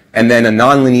isotopes. And then a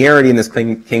nonlinearity in this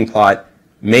king plot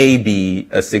may be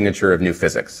a signature of new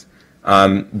physics.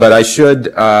 But I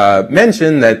should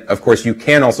mention that, of course, you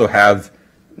can also have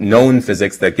known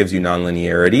physics that gives you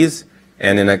nonlinearities.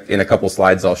 And in a couple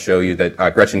slides, I'll show you that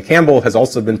Gretchen Campbell has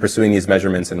also been pursuing these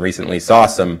measurements and recently saw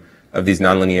some of these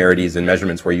nonlinearities in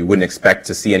measurements where you wouldn't expect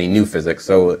to see any new physics.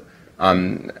 So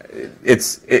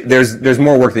there's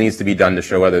more work that needs to be done to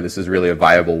show whether this is really a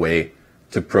viable way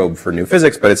to probe for new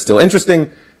physics, but it's still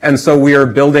interesting. And so we are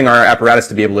building our apparatus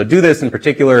to be able to do this. In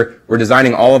particular, we're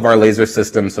designing all of our laser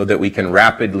systems so that we can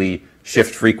rapidly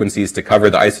shift frequencies to cover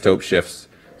the isotope shifts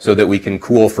so that we can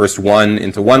cool first one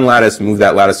into one lattice, move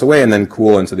that lattice away, and then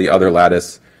cool into the other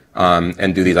lattice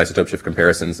and do these isotope shift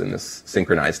comparisons in this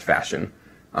synchronized fashion.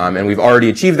 And we've already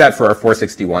achieved that for our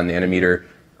 461 nanometer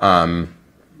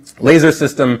laser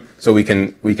system, so we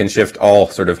can shift all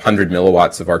sort of 100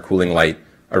 milliwatts of our cooling light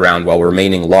around while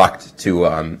remaining locked to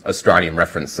a strontium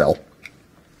reference cell.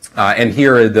 And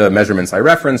here are the measurements I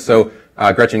referenced. So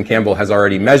Gretchen Campbell has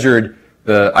already measured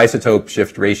the isotope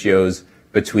shift ratios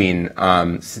between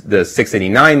the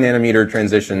 689 nanometer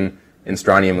transition in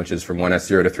strontium, which is from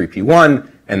 1s0 to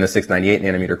 3p1, and the 698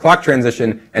 nanometer clock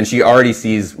transition, and she already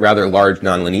sees rather large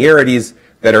nonlinearities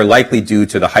that are likely due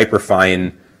to the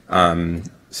hyperfine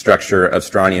structure of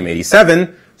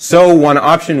strontium-87. So one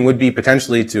option would be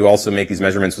potentially to also make these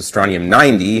measurements with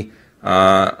strontium-90,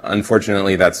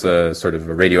 Unfortunately, that's a sort of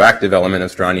a radioactive element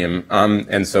of strontium,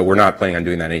 and so we're not planning on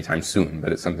doing that anytime soon,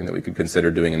 but it's something that we could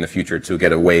consider doing in the future to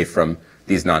get away from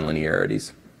these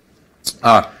nonlinearities.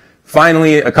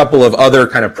 Finally, a couple of other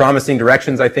kind of promising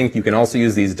directions, I think. You can also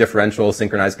use these differential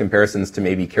synchronized comparisons to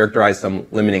maybe characterize some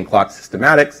limiting clock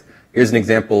systematics. Here's an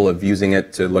example of using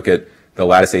it to look at the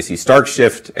lattice AC Stark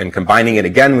shift and combining it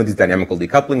again with these dynamical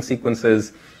decoupling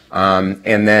sequences.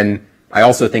 And then I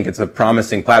also think it's a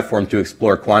promising platform to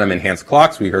explore quantum-enhanced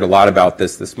clocks. We heard a lot about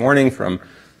this morning from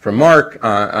Mark,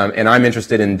 and I'm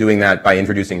interested in doing that by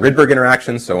introducing Rydberg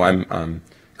interactions. So I'm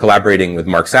collaborating with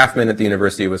Mark Safman at the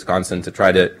University of Wisconsin to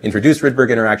try to introduce Rydberg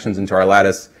interactions into our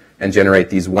lattice and generate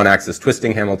these one-axis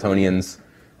twisting Hamiltonians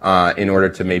in order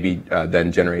to maybe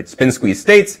then generate spin squeeze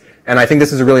states. And I think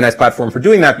this is a really nice platform for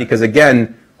doing that because,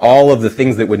 again, all of the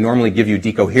things that would normally give you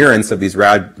decoherence of these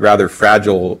rather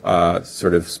fragile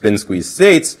sort of spin squeeze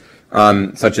states,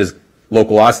 such as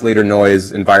local oscillator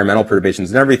noise, environmental perturbations,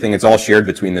 and everything, it's all shared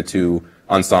between the two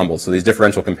ensembles. So these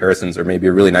differential comparisons are maybe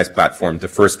a really nice platform to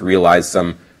first realize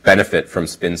some benefit from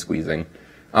spin squeezing.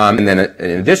 And then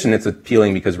in addition, it's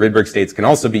appealing because Rydberg states can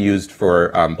also be used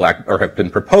for or have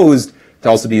been proposed to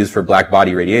also be used for black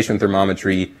body radiation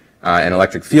thermometry and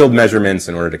electric field measurements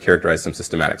in order to characterize some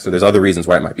systematics. So there's other reasons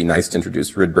why it might be nice to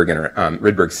introduce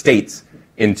Rydberg states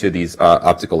into these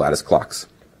optical lattice clocks.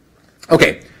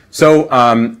 Okay, so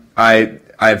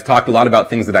I've talked a lot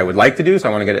about things that I would like to do, so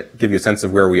I want to give you a sense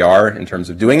of where we are in terms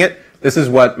of doing it. This is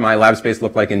what my lab space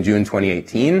looked like in June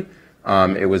 2018.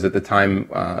 It was at the time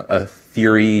a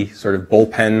theory sort of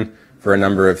bullpen for a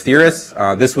number of theorists.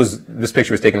 This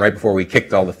picture was taken right before we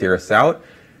kicked all the theorists out.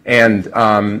 And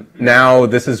now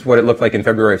this is what it looked like in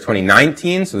February of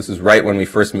 2019. So this is right when we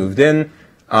first moved in.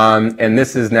 And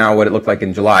this is now what it looked like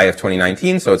in July of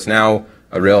 2019. So it's now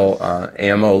a real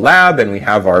AMO lab, and we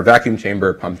have our vacuum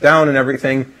chamber pumped down and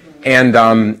everything. And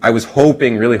I was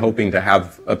really hoping to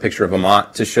have a picture of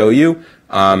Amat to show you.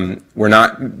 We're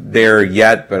not there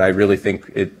yet, but I really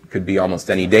think it could be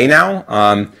almost any day now.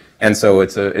 And so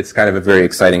it's kind of a very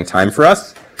exciting time for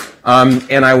us.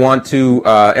 And I want to,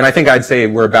 and I think I'd say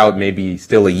we're about maybe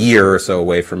still a year or so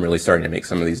away from really starting to make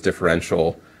some of these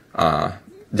differential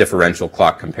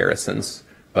clock comparisons.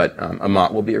 But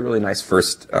Amat will be a really nice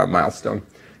first milestone.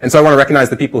 And so I want to recognize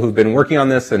the people who've been working on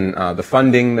this and the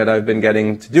funding that I've been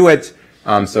getting to do it.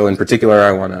 So in particular,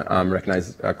 I want to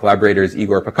recognize collaborators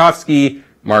Igor Pakovsky,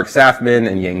 Mark Safman,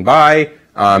 and Yang Bai.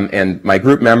 And my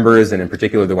group members, and in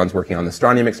particular the ones working on the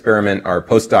strontium experiment, are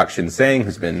postdoc Xin Sang,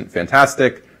 who's been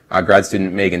fantastic, grad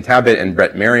student Megan Tabbitt, and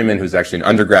Brett Merriman, who's actually an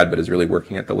undergrad but is really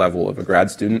working at the level of a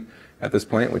grad student at this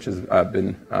point, which has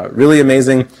been really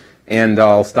amazing. And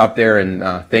I'll stop there and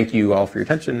thank you all for your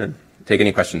attention and take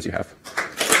any questions you have.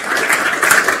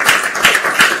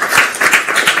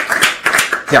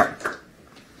 Yeah.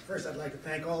 First, I'd like to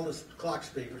thank all the clock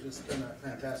speakers. It's been a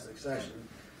fantastic session.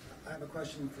 I have a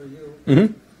question for you.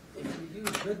 Mm-hmm. If you use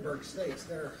Rydberg states,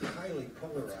 they're highly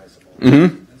polarizable.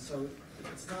 Mm-hmm. And so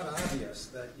it's not obvious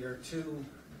that your two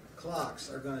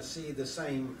clocks are going to see the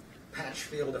same patch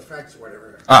field effects,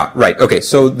 whatever. Right. Okay.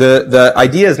 So the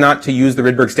idea is not to use the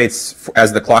Rydberg states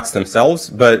as the clocks themselves,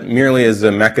 but merely as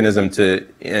a mechanism to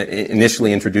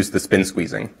initially introduce the spin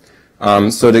squeezing.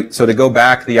 So to go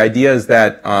back, the idea is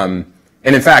that,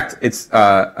 and in fact, it's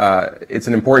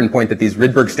an important point that these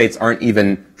Rydberg states aren't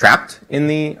even trapped in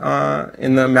the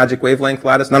magic wavelength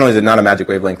lattice. Not only is it not a magic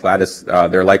wavelength lattice,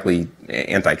 they're likely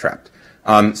anti-trapped.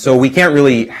 So we can't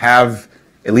really have,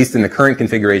 at least in the current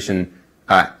configuration,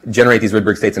 generate these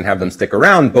Rydberg states and have them stick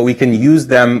around, but we can use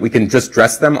them, we can just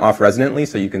dress them off resonantly,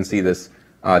 so you can see this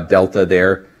delta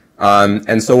there.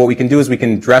 And so what we can do is we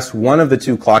can dress one of the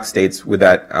two clock states with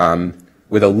that,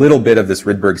 with a little bit of this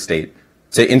Rydberg state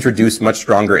to introduce much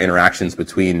stronger interactions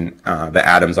between the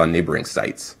atoms on neighboring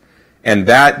sites. And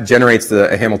that generates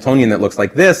a Hamiltonian that looks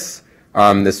like this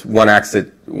one-axis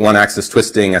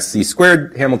twisting SC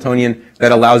squared Hamiltonian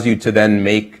that allows you to then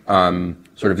make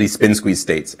sort of these spin squeeze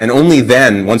states. And only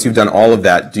then, once you've done all of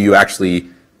that, do you actually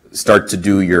start to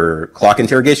do your clock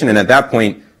interrogation. And at that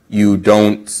point, you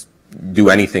don't do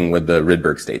anything with the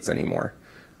Rydberg states anymore.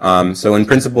 So in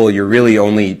principle, you're really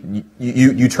only,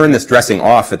 you turn this dressing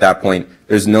off at that point.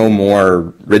 There's no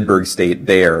more Rydberg state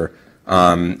there.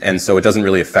 And so it doesn't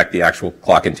really affect the actual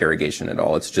clock interrogation at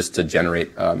all. It's just to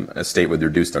generate a state with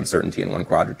reduced uncertainty in one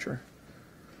quadrature.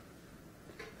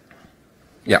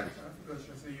 Yeah.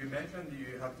 So you mentioned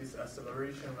you have this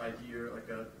acceleration idea, like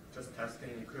just testing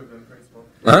equivalent principle.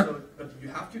 Uh-huh. So, but you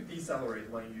have to decelerate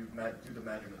when you do the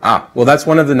measurement. Well, that's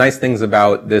one of the nice things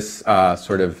about this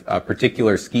sort of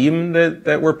particular scheme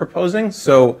that we're proposing.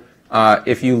 So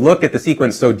if you look at the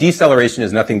sequence, so deceleration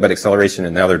is nothing but acceleration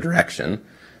in the other direction.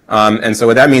 And so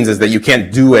what that means is that you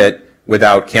can't do it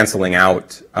without canceling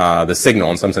out the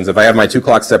signal in some sense. If I have my two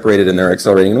clocks separated and they're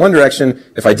accelerating in one direction,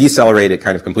 if I decelerate, it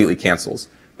kind of completely cancels.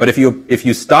 But if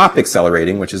you stop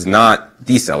accelerating, which is not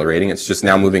decelerating, it's just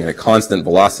now moving at a constant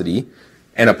velocity,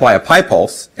 and apply a pi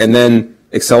pulse, and then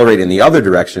accelerate in the other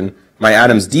direction, my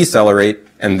atoms decelerate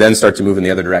and then start to move in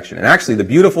the other direction. And actually, the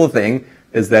beautiful thing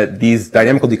is that these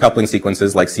dynamical decoupling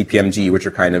sequences like CPMG, which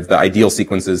are kind of the ideal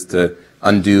sequences to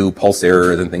undo pulse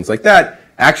errors and things like that,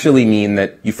 actually mean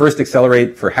that you first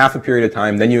accelerate for half a period of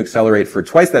time, then you accelerate for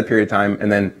twice that period of time,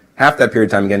 and then half that period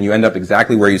of time again, you end up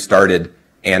exactly where you started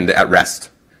and at rest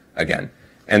again.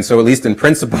 And so at least in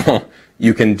principle,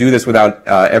 you can do this without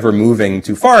ever moving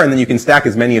too far, and then you can stack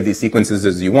as many of these sequences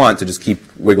as you want to just keep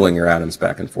wiggling your atoms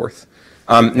back and forth.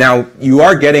 Now, you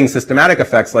are getting systematic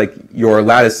effects like your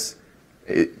lattice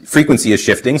frequency is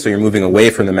shifting, so you're moving away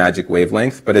from the magic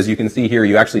wavelength. But as you can see here,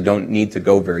 you actually don't need to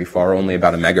go very far, only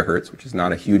about a megahertz, which is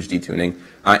not a huge detuning.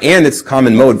 And it's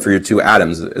common mode for your two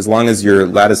atoms. As long as your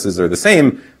lattices are the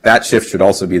same, that shift should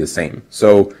also be the same.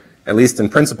 So at least in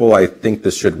principle, I think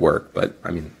this should work. But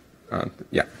I mean, yeah.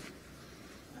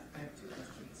 I have two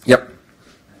questions. Yep.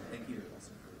 Thank you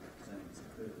also for presenting so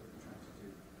clearly what we're trying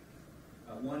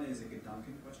to do. One is a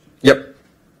Gedanken question. Yep.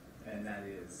 And that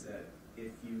is that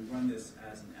if you run this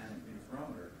as an atom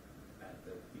interferometer at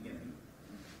the beginning,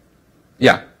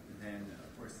 Yeah. then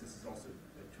of course this is also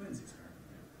a twins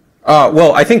experiment.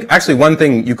 Well, I think actually one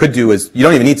thing you could do is you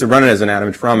don't even need to run it as an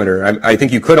atom interferometer. I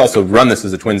think you could also run this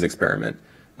as a twins experiment.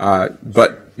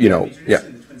 But, you know, yeah.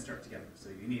 The twins start together, so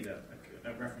you need a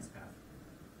reference path.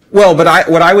 Well, but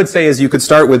what I would say is you could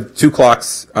start with two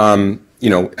clocks, you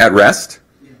know, at rest,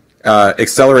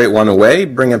 accelerate one away,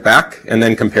 bring it back, and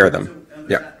then compare them. So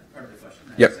Yeah. that part of the question.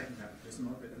 Yep. The second part, just a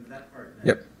moment, but that part,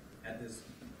 then, Yep. at this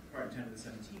part 10 to the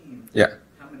 17, Yeah.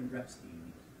 how many reps do you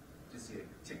need to see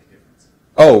a tick difference?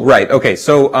 Oh, right. Okay.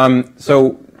 So,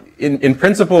 so in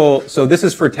principle, so this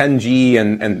is for 10G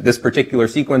and this particular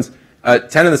sequence.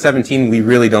 10 to the 17, we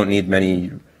really don't need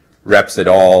many reps at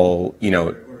all. You know,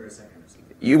 Order a second or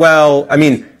something. well, I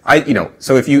mean, you know,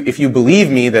 so if you believe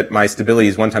me that my stability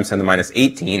is 1 times 10 to the minus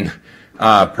 18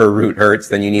 per root hertz,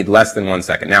 then you need less than 1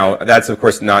 second. Now, that's of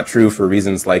course not true for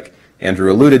reasons like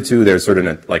Andrew alluded to. There's sort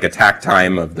of like a takt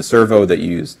time of the servo that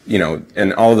you use, you know,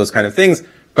 and all of those kind of things.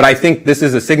 But I think this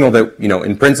is a signal that, you know,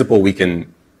 in principle we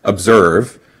can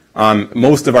observe.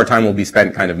 Most of our time will be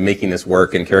spent kind of making this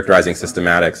work and characterizing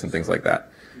systematics and things like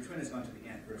that. Your twin has gone to the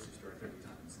ant grocery store 30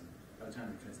 times, and by the time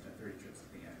your twin's done 30 trips to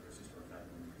the ant grocery store 5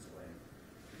 kilometers away,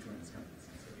 your twin has come to the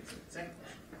same. Okay, so second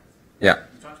question. Yeah.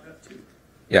 You talked about 2.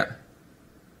 Yeah.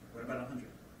 What about 100?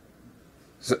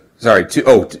 So, sorry,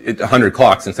 100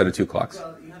 clocks instead of 2 clocks.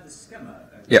 Well, you have this schema,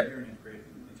 Yeah.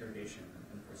 interrogation,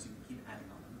 and of course you can keep adding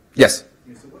on. Yes.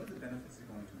 So what are the benefits of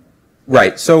going to more?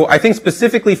 Right. So I think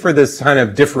specifically for this kind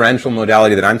of differential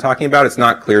modality that I'm talking about, it's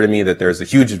not clear to me that there's a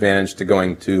huge advantage to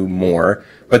going to more.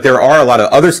 But there are a lot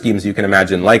of other schemes you can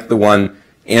imagine, like the one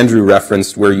Andrew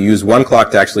referenced, where you use one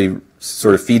clock to actually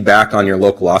sort of feed back on your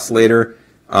local oscillator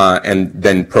and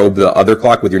then probe the other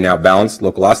clock with your now balanced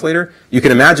local oscillator. You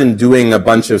can imagine doing a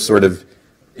bunch of sort of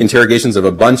interrogations of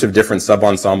a bunch of different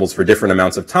sub-ensembles for different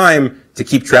amounts of time to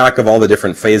keep track of all the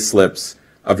different phase slips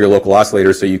of your local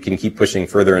oscillator so you can keep pushing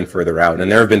further and further out.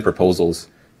 And there have been proposals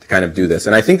to kind of do this.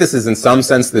 And I think this is in some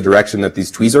sense the direction that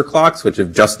these tweezer clocks, which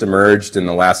have just emerged in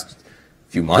the last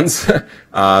few months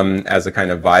as a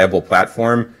kind of viable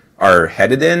platform, are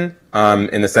headed in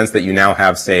the sense that you now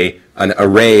have, say, an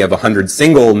array of 100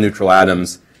 single neutral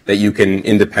atoms that you can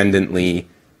independently,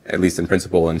 at least in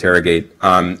principle, interrogate.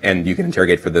 And you can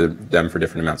interrogate for them for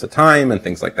different amounts of time and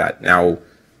things like that. Now,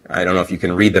 I don't know if you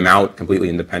can read them out completely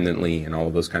independently and all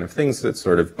of those kind of things. That's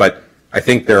sort of, but I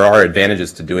think there are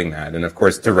advantages to doing that, and of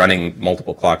course to running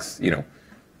multiple clocks, you know,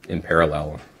 in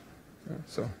parallel.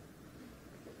 So,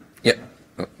 yeah.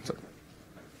 Oh, sorry.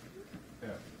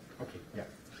 Okay. Yeah.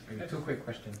 I got 2 quick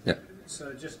questions. Yeah.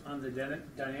 So just on the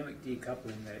dynamic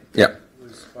decoupling that Yeah.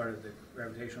 was part of the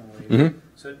gravitational wave. Mhm.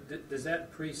 So does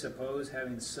that presuppose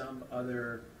having some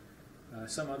other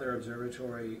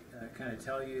observatory kind of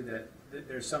tell you that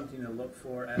there's something to look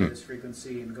for at this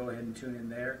frequency and go ahead and tune in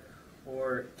there,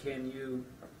 or can you,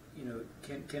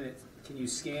 can you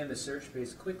scan the search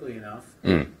space quickly enough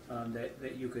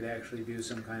that you could actually do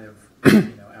some kind of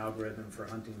algorithm for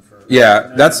hunting for?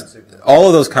 Yeah, that's all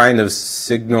of those kind of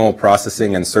signal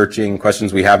processing and searching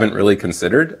questions we haven't really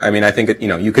considered. I mean, I think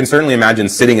you can certainly imagine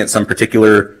sitting at some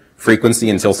particular frequency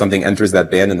until something enters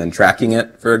that band and then tracking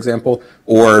it, for example,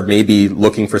 or maybe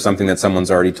looking for something that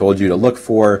someone's already told you to look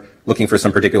for, looking for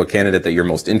some particular candidate that you're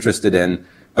most interested in.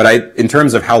 But in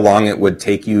terms of how long it would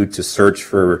take you to search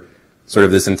for sort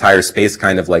of this entire space,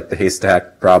 kind of like the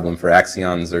haystack problem for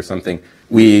axions or something,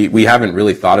 we haven't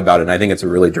really thought about it, and I think it's a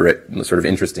really sort of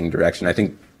interesting direction. I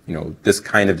think, you know, this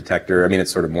kind of detector, I mean,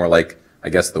 it's sort of more like, I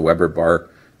guess, the Weber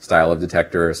bar style of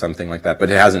detector or something like that,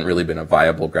 but it hasn't really been a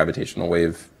viable gravitational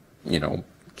wave, you know,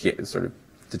 sort of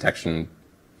detection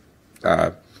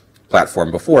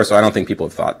platform before, so I don't think people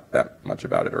have thought that much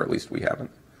about it, or at least we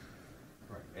haven't.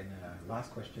 Right, and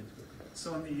last question.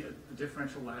 So on the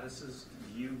differential lattices,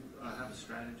 do you have a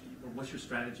strategy, or what's your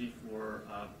strategy for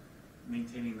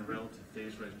maintaining the relative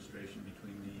phase registration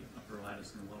between the upper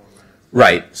lattice and the lower lattice?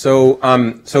 Right. So,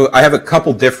 so I have a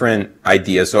couple different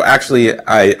ideas. So actually,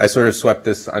 I sort of swept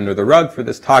this under the rug for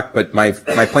this talk, but my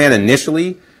plan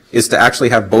initially is to actually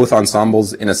have both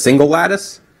ensembles in a single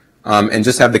lattice, and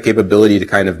just have the capability to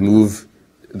kind of move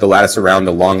the lattice around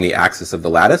along the axis of the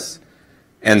lattice.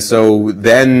 And so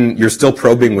then you're still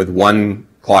probing with one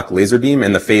clock laser beam,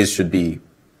 and the phase should be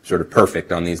sort of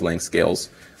perfect on these length scales.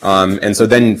 And so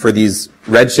then for these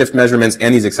redshift measurements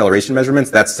and these acceleration measurements,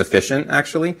 that's sufficient,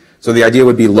 actually. So the idea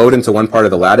would be load into one part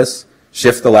of the lattice,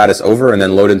 shift the lattice over, and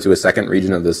then load into a second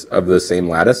region of the same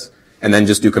lattice, and then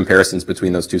just do comparisons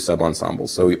between those two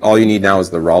sub-ensembles. So all you need now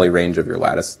is the Rayleigh range of your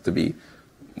lattice to be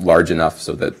large enough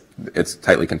so that it's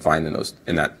tightly confined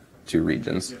in that two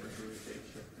regions.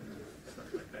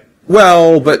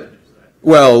 Well,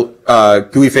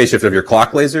 GUI phase shift of your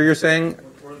clock laser, you're saying?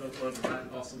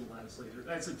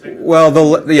 Well,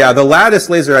 the lattice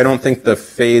laser, I don't think the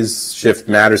phase shift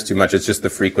matters too much. It's just the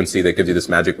frequency that gives you this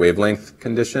magic wavelength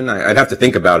condition. I'd have to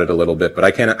think about it a little bit, but I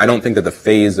don't think that the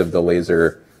phase of the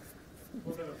laser.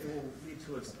 Well, it will lead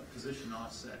to a position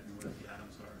offset in where the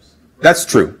atoms are. That's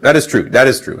true. That is true. That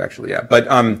is true, actually, yeah. But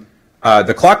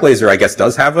the clock laser, I guess,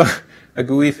 does have a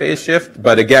GUI phase shift,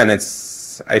 but again,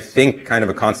 it's, I think, kind of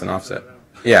a constant offset.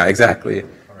 Yeah, exactly.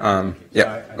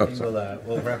 Yeah. So I think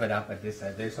we'll wrap it up at this.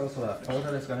 There's also a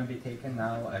photo that's going to be taken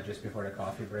now just before the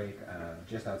coffee break,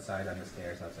 just outside on the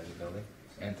stairs outside the building.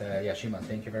 And yeah, Shimon,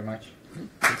 thank you very much.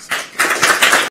 Thanks.